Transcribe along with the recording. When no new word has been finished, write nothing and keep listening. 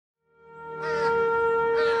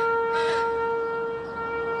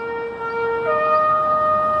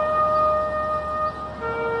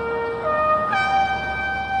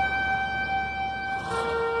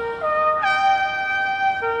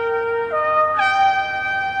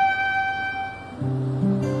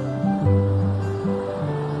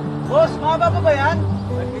Mahaba pa ba yan?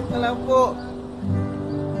 Bakit na lang po?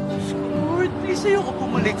 Lord, please ayoko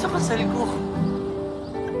bumalik sa kasal ko.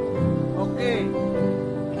 Okay.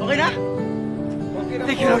 Okay na? Okay na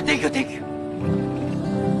Thank po. you, Lord. Thank you, thank you.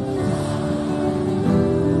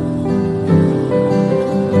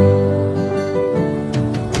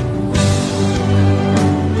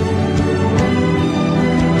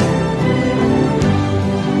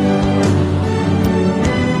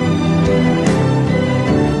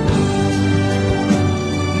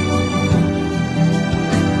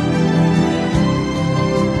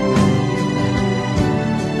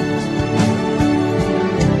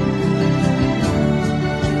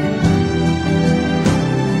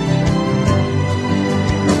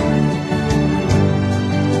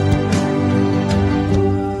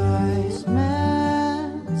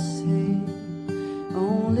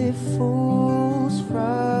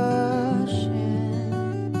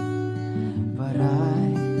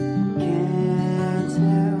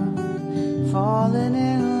 Falling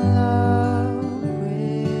in love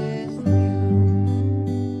with you.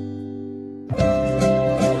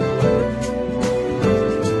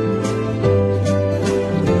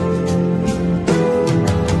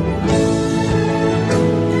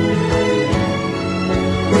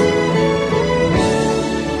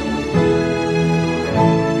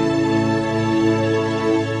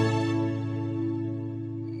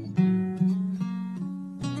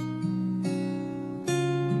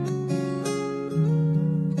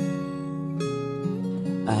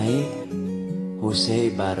 I, Jose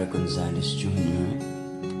Ibarra Gonzalez Jr.,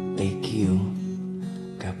 take you,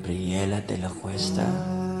 Gabriela de la Cuesta,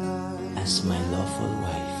 as my lawful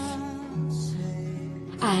wife.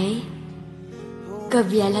 I,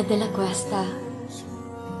 Gabriela de la Cuesta,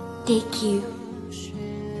 take you,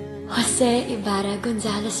 Jose Ibarra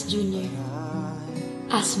Gonzalez Jr.,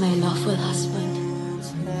 as my lawful husband.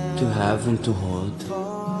 To have and to hold,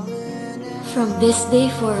 from this day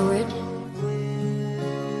forward,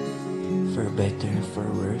 for better, for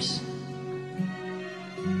worse,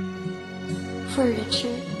 for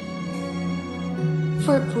richer,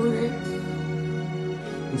 for poorer,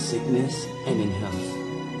 in sickness and in health,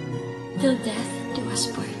 till death do us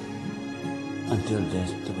part. until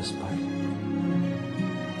death do us part.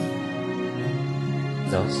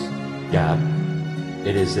 Thus, Gab,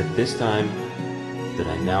 it is at this time that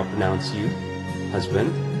I now pronounce you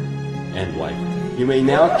husband and wife. You may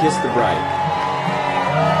now kiss the bride.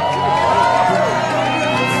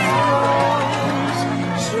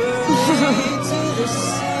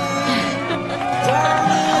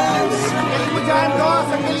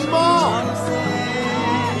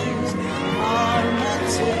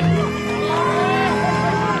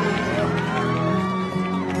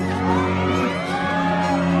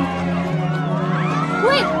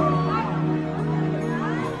 Wait!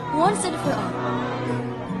 Once and for all,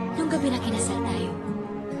 nung gabi na kinasal tayo,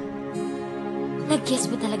 nag-kiss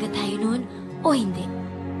ba talaga tayo noon o hindi?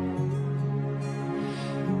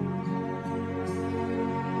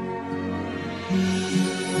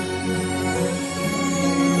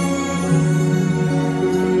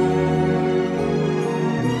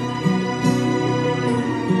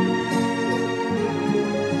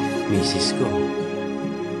 Misis ko,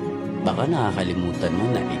 baka nakakalimutan mo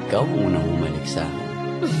na ikaw ang unang humalik sa akin.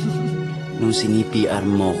 Nung sinipiar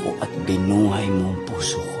mo ko at binuhay mo ang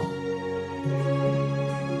puso ko.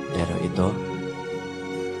 Pero ito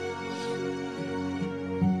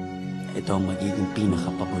ang magiging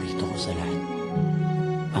pinakapaborito ko sa lahat.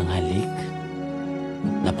 Ang halik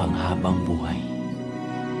na panghabang buhay.